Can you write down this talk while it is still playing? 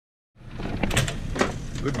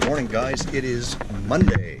Good morning, guys. It is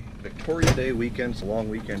Monday, Victoria Day weekend. It's a long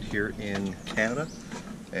weekend here in Canada,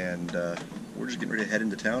 and we're just getting ready to head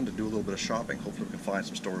into town to do a little bit of shopping. Hopefully we can find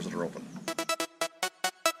some stores that are open.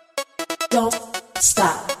 Don't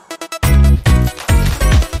stop.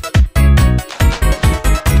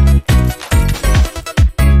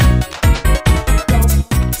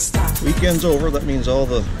 Don't stop. Weekend's over. That means all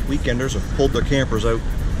the weekenders have pulled their campers out.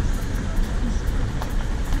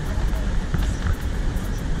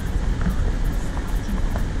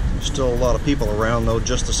 Still a lot of people around though,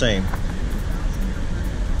 just the same.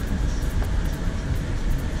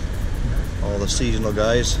 All the seasonal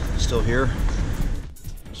guys still here.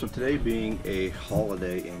 So today being a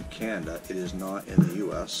holiday in Canada, it is not in the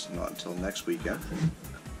US, not until next weekend.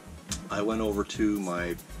 I went over to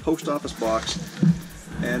my post office box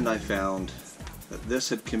and I found that this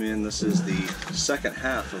had come in. This is the second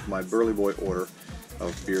half of my Burly Boy order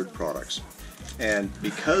of beard products. And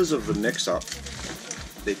because of the mix-up,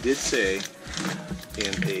 they did say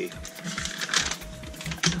in a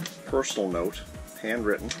personal note,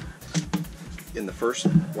 handwritten, in the first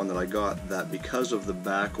one that I got, that because of the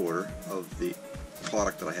back order of the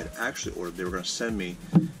product that I had actually ordered, they were going to send me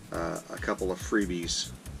a couple of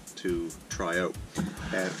freebies to try out.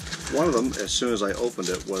 And one of them, as soon as I opened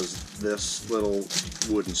it, was this little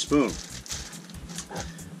wooden spoon,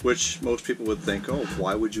 which most people would think, oh,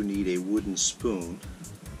 why would you need a wooden spoon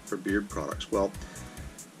for beard products? Well,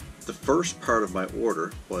 the first part of my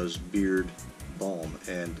order was beard balm,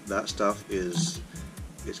 and that stuff is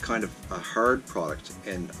kind of a hard product,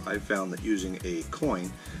 and I found that using a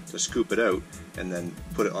coin to scoop it out and then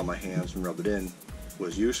put it on my hands and rub it in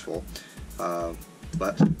was useful,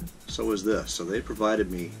 but so is this. So they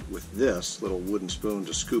provided me with this little wooden spoon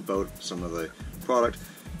to scoop out some of the product,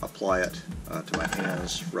 apply it to my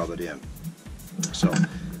hands, rub it in. So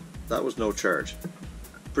that was no charge.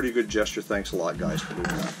 Pretty good gesture. Thanks a lot, guys, for doing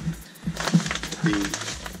that. The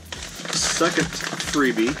second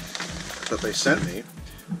freebie that they sent me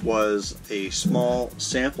was a small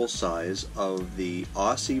sample size of the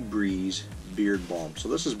Aussie Breeze Beard Balm. So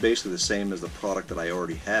this is basically the same as the product that I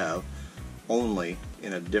already have, only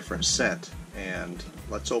in a different scent. And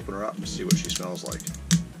let's open her up and see what she smells like.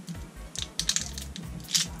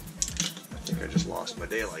 I think I just lost my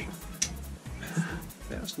daylight.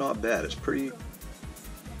 Yeah, it's not bad. It's pretty...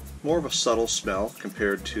 more of a subtle smell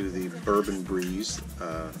compared to the Bourbon Breeze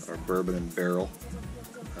or Bourbon and Barrel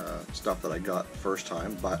stuff that I got the first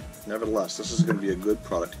time, but nevertheless, this is going to be a good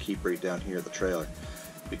product to keep right down here at the trailer,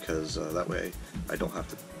 because that way I don't have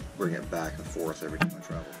to bring it back and forth every time I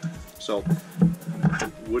travel. So,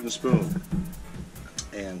 wooden spoon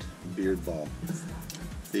and beard balm.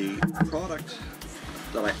 The product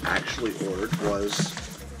that I actually ordered was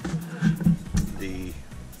the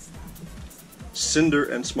Cinder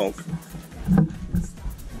and Smoke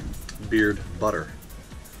beard butter.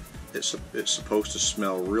 It's supposed to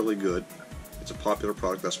smell really good. It's a popular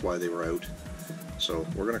product, that's why they were out. So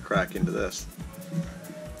we're going to crack into this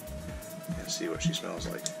and see what she smells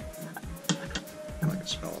like. I can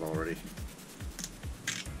smell it already.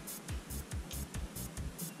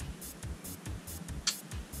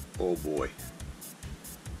 Oh boy.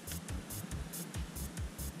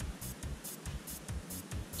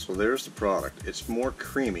 So there's the product. It's more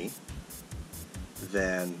creamy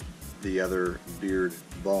than the other beard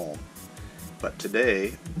balm, but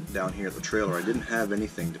today down here at the trailer I didn't have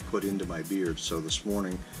anything to put into my beard, so this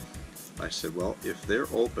morning I said, well, if they're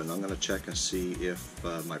open, I'm going to check and see if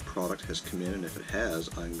my product has come in, and if it has,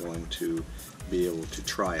 I'm going to be able to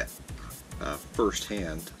try it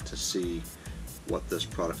firsthand to see what this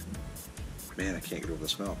product... Man, I can't get over the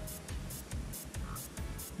smell.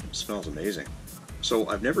 It smells amazing. So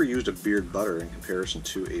I've never used a beard butter in comparison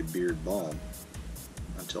to a beard balm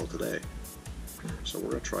until today. So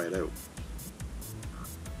we're going to try it out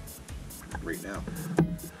right now.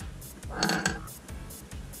 I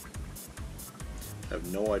have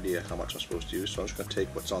no idea how much I'm supposed to use, so I'm just going to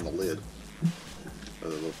take what's on the lid, or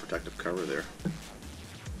the little protective cover there.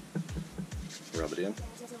 Rub it in.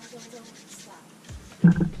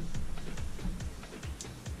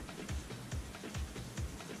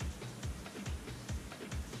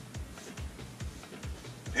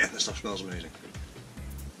 Man, this stuff smells amazing.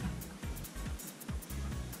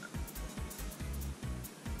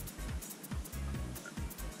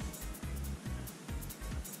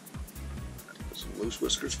 Some loose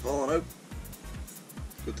whiskers falling out.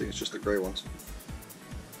 Good thing it's just the gray ones.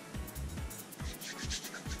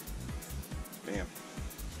 Man,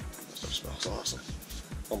 this stuff smells awesome.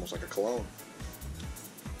 Almost like a cologne.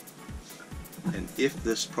 And if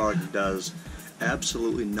this product does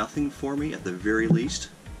absolutely nothing for me at the very least.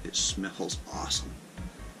 It smells awesome.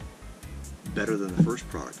 Better than the first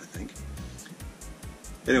product, I think.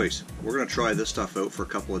 Anyways, we're going to try this stuff out for a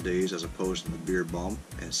couple of days as opposed to the beard balm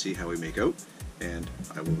and see how we make out, and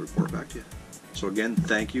I will report back to you. So again,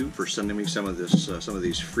 thank you for sending me some of these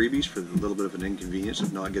freebies for the little bit of an inconvenience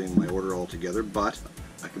of not getting my order all together, but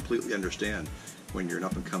I completely understand when you're an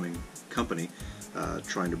up-and-coming company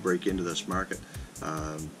trying to break into this market.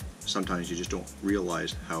 Sometimes you just don't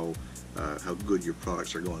realize how good your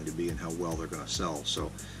products are going to be and how well they're going to sell.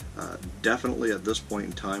 So definitely at this point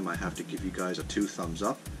in time, I have to give you guys a 2 thumbs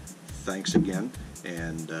up. Thanks again,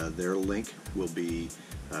 and their link will be,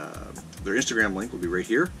 their Instagram link will be right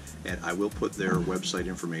here, and I will put their website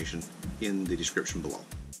information in the description below.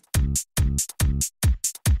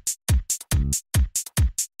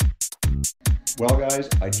 Well guys,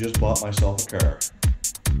 I just bought myself a car.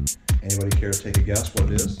 Anybody care to take a guess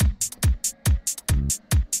what it is?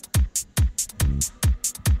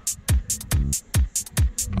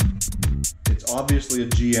 It's obviously a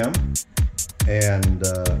GM, and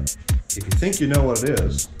if you think you know what it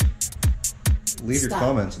is, leave your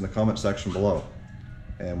comments in the comment section below,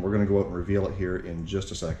 and we're going to go out and reveal it here in just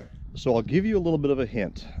a second. So I'll give you a little bit of a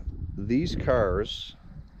hint. These cars,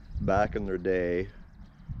 back in their day,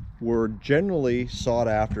 were generally sought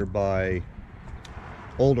after by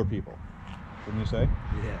older people, wouldn't you say?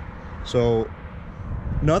 Yeah. So,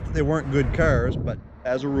 not that they weren't good cars, but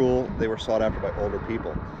as a rule, they were sought after by older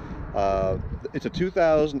people. It's a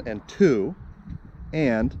 2002,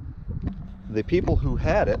 and the people who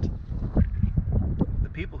had it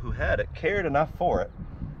cared enough for it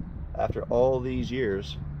after all these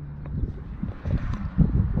years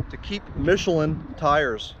to keep Michelin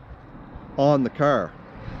tires on the car.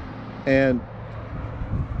 And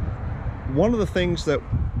one of the things that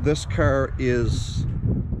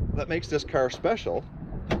makes this car special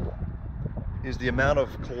is the amount of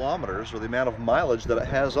kilometers or the amount of mileage that it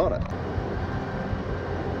has on it.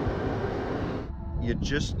 You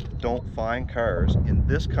just don't find cars in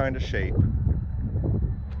this kind of shape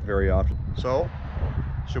very often. So,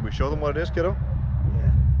 should we show them what it is, kiddo?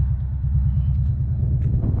 Yeah.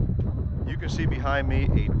 You can see behind me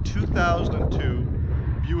a 2002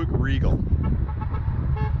 Buick Regal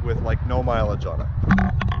with like no mileage on it.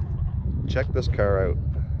 Check this car out.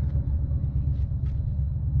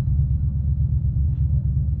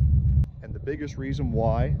 And the biggest reason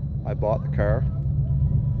why I bought the car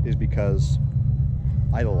is because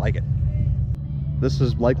I like it. This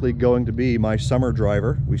is likely going to be my summer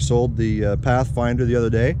driver. We sold the Pathfinder the other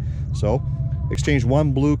day, so exchanged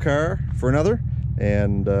one blue car for another,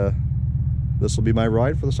 and this will be my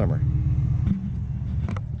ride for the summer.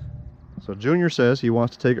 So Junior says he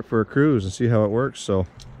wants to take it for a cruise and see how it works, so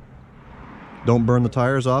don't burn the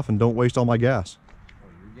tires off and don't waste all my gas. Oh,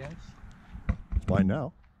 your gas? Mine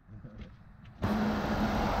now.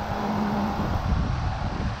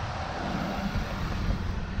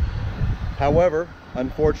 However,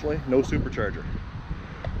 unfortunately, no supercharger.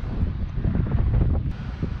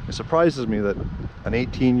 It surprises me that an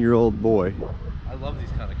 18-year-old boy, I love these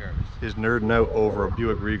kind of cars, is nerding out over a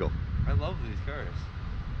Buick Regal. I love these cars,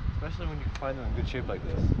 especially when you can find them in good shape like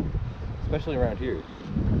this, especially around here.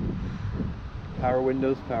 Power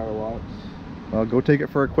windows, power locks. Well, go take it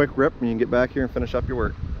for a quick rip and you can get back here and finish up your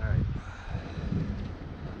work. Alright.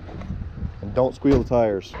 And don't squeal the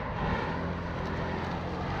tires.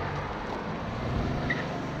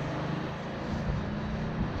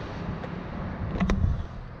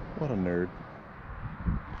 What a nerd.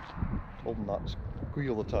 Told him not to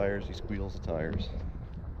squeal the tires, he squeals the tires.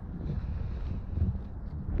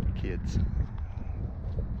 Kids.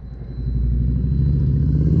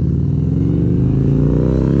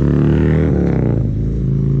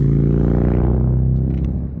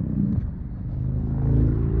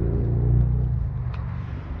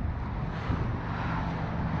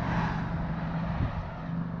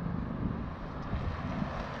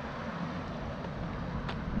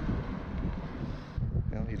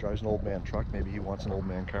 He drives an old man truck, maybe he wants an old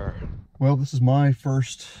man car. Well, this is my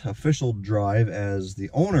first official drive as the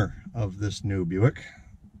owner of this new Buick.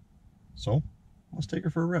 So, let's take her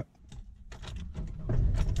for a rip.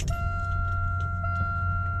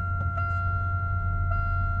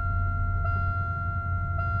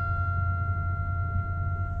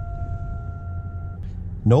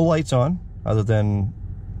 No lights on, other than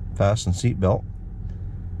fasten seatbelt.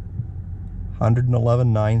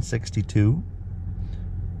 111,962.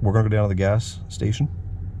 We're gonna go down to the gas station,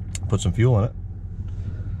 put some fuel in it,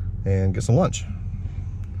 and get some lunch.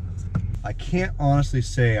 I can't honestly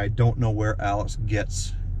say I don't know where Alex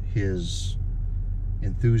gets his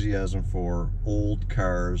enthusiasm for old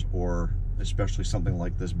cars, or especially something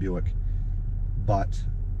like this Buick, but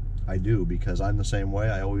I do, because I'm the same way.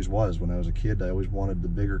 I always was. When I was a kid, I always wanted the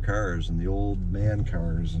bigger cars and the old man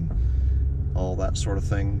cars and all that sort of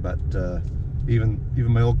thing. But even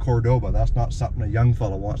my old Cordoba, that's not something a young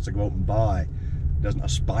fella wants to go out and buy. Doesn't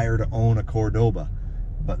aspire to own a Cordoba,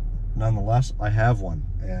 but nonetheless, I have one,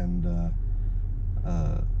 and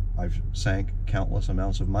I've sank countless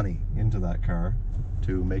amounts of money into that car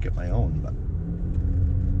to make it my own. But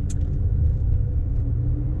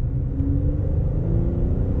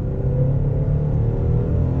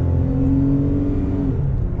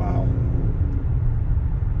wow,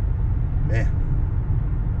 man,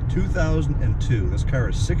 2002. This car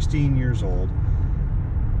is 16 years old.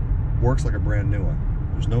 Works like a brand new one.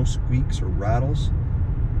 There's no squeaks or rattles.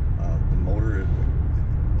 The motor,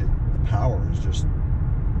 the power is just,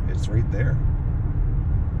 it's right there.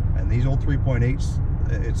 And these old 3.8s,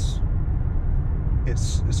 it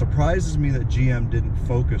surprises me that GM didn't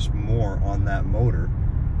focus more on that motor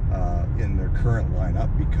in their current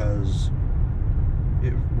lineup, because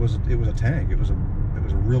it was a tank. It was a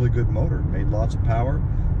really good motor. It made lots of power,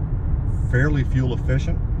 fairly fuel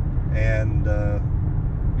efficient, and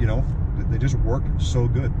you know, they just worked so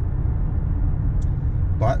good.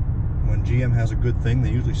 But when GM has a good thing, they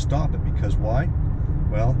usually stop it, because why?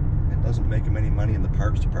 Well, it doesn't make them any money in the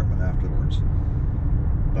parts department afterwards.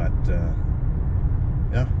 But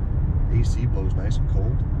yeah, AC blows nice and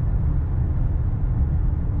cold.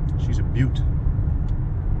 She's a beaut.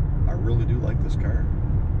 I really do like this car.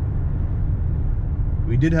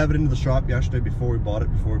 We did have it into the shop yesterday before we bought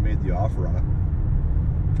it, before we made the offer on it.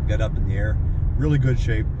 Got up in the air, really good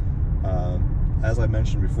shape. As I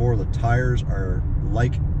mentioned before, the tires are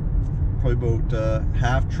like probably about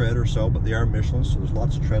half tread or so, but they are Michelin, so there's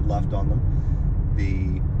lots of tread left on them.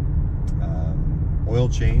 The oil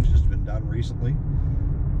change has been done recently.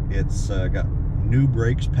 It's got new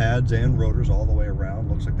brakes, pads, and rotors all the way around.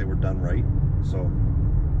 Looks like they were done right. So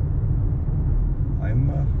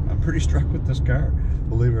I'm pretty struck with this car,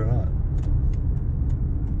 believe it or not.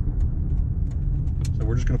 So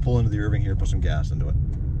we're just going to pull into the Irving here, put some gas into it,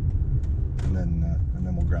 and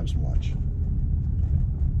then we'll grab some lunch.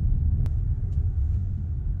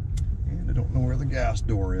 And I don't know where the gas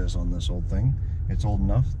door is on this old thing. It's old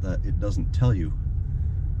enough that it doesn't tell you.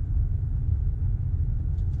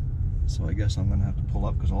 So I guess I'm going to have to pull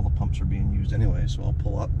up, because all the pumps are being used anyway. So I'll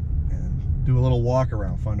pull up and do a little walk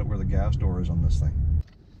around, find out where the gas door is on this thing.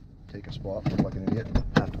 Take a spot, look like an idiot,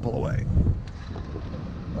 have to pull away.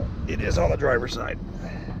 It is on the driver's side.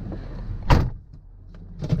 And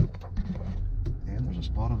there's a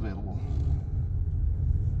spot available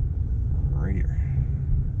right here.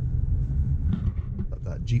 But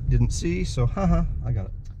that Jeep didn't see, so haha, I got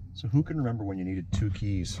it. So who can remember when you needed two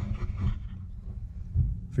keys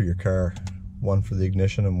for your car? One for the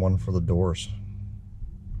ignition and one for the doors.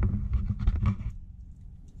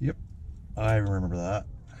 Yep, I remember that.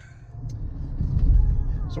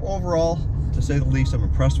 So overall, to say the least, I'm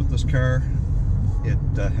impressed with this car. It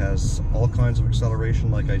has all kinds of acceleration,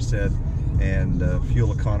 like I said, and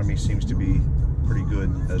fuel economy seems to be pretty good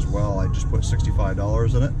as well. I just put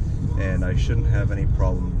 $65 in it, and I shouldn't have any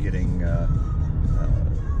problem getting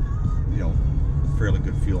you know, fairly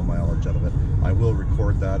good fuel mileage out of it. I will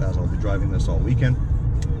record that as I'll be driving this all weekend,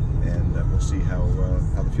 and we'll see how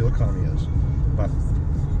the fuel economy is. But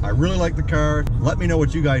I really like the car. Let me know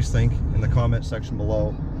what you guys think in the comment section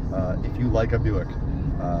below. If you like a Buick,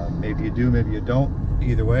 maybe you do, maybe you don't.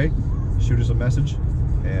 Either way, shoot us a message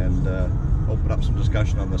and open up some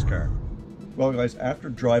discussion on this car. Well guys, after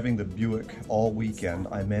driving the Buick all weekend,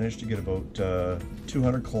 I managed to get about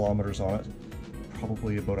 200 kilometers on it,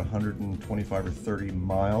 probably about 125 or 30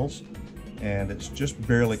 miles, and it's just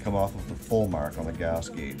barely come off of the full mark on the gas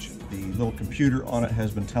gauge. The little computer on it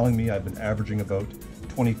has been telling me I've been averaging about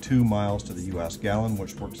 22 miles to the US gallon,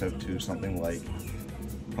 which works out to something like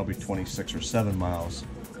probably 26 or 7 miles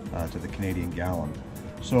to the Canadian gallon.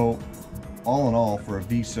 So all in all, for a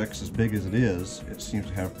V6 as big as it seems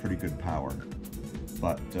to have pretty good power.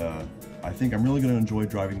 But I think I'm really going to enjoy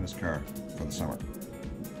driving this car for the summer.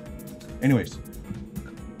 Anyways,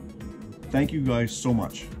 thank you guys so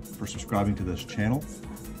much for subscribing to this channel.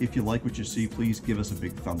 If you like what you see, please give us a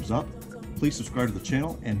big thumbs up. Please subscribe to the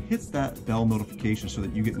channel and hit that bell notification so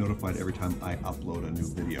that you get notified every time I upload a new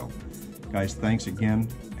video. Guys, thanks again,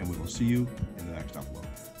 and we will see you in the next upload.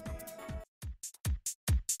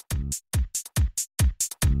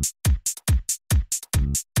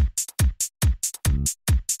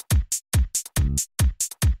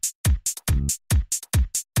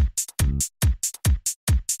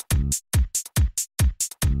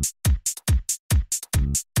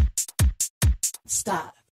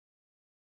 Stop.